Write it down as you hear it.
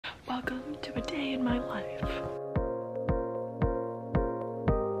welcome to a day in my life.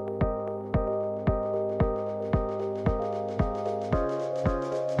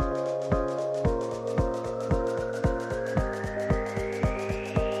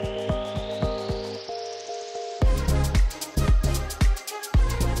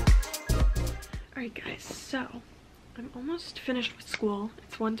 Alright guys, so I'm almost finished with school.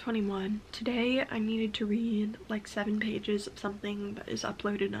 It's 1:21. Today I needed to read like 7 pages of something that is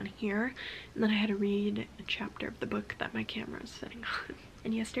uploaded on here, and then I had to read a chapter of the book that my camera is sitting on.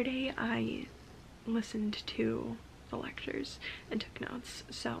 And yesterday I listened to the lectures and took notes,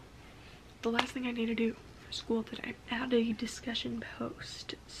 so the last thing I need to do for school today, add a discussion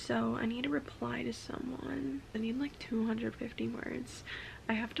post. So I need to reply to someone. I need like 250 words.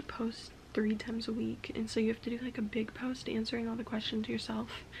 I have to post 3 times a week, and so you have to do like a big post answering all the questions yourself,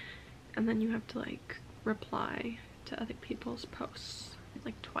 and then you have to like reply to other people's posts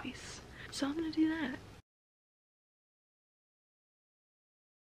like twice. So I'm gonna do that.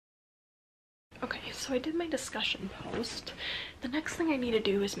 Okay, so I did my discussion post. The next thing I need to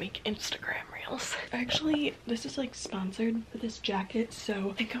do is make Instagram reels. Actually, this is like sponsored for this jacket, so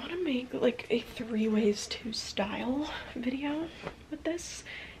I think I want to make like a 3 ways to style video with this,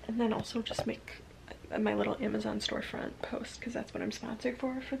 and then also just make my little Amazon storefront post because that's what I'm sponsored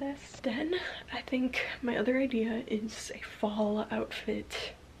for this. Then I think my other idea is a fall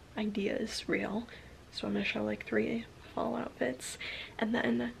outfit ideas reel. So I'm gonna show like 3 fall outfits, and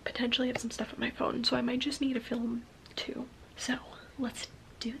then potentially have some stuff on my phone, so I might just need to film 2. So let's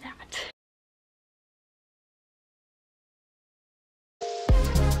do that.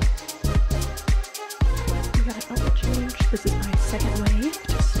 We got an outfit change. This is my second way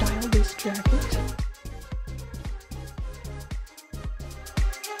to style this jacket.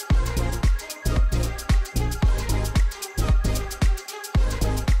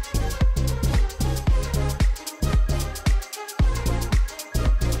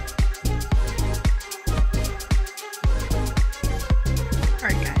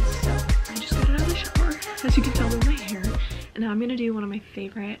 Alright guys, so I just got out of the shower, as you can tell by my hair, and now I'm gonna do one of my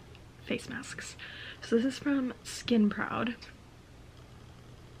favorite face masks. So this is from Skin Proud,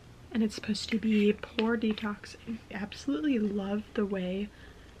 and it's supposed to be pore detoxing. I absolutely love the way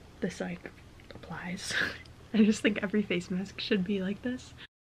this like applies. I just think every face mask should be like this.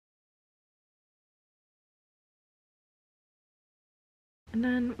 And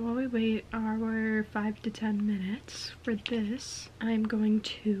then while we wait our 5 to 10 minutes for this, I'm going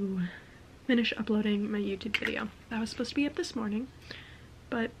to finish uploading my YouTube video. That was supposed to be up this morning,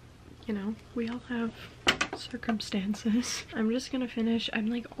 but you know, we all have circumstances. I'm just gonna finish, I'm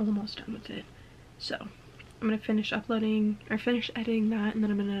like almost done with it. So I'm gonna finish uploading, or finish editing that, and then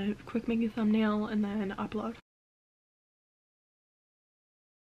I'm gonna quick make a thumbnail and then upload.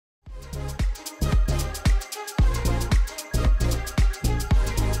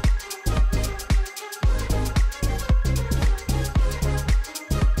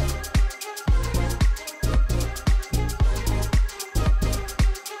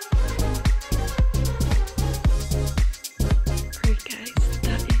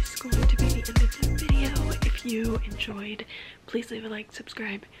 If you enjoyed, please leave a like,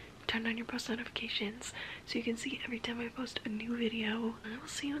 subscribe, turn on your post notifications so you can see every time I post a new video. I will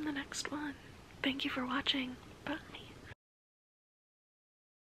see you in the next one. Thank you for watching. Bye.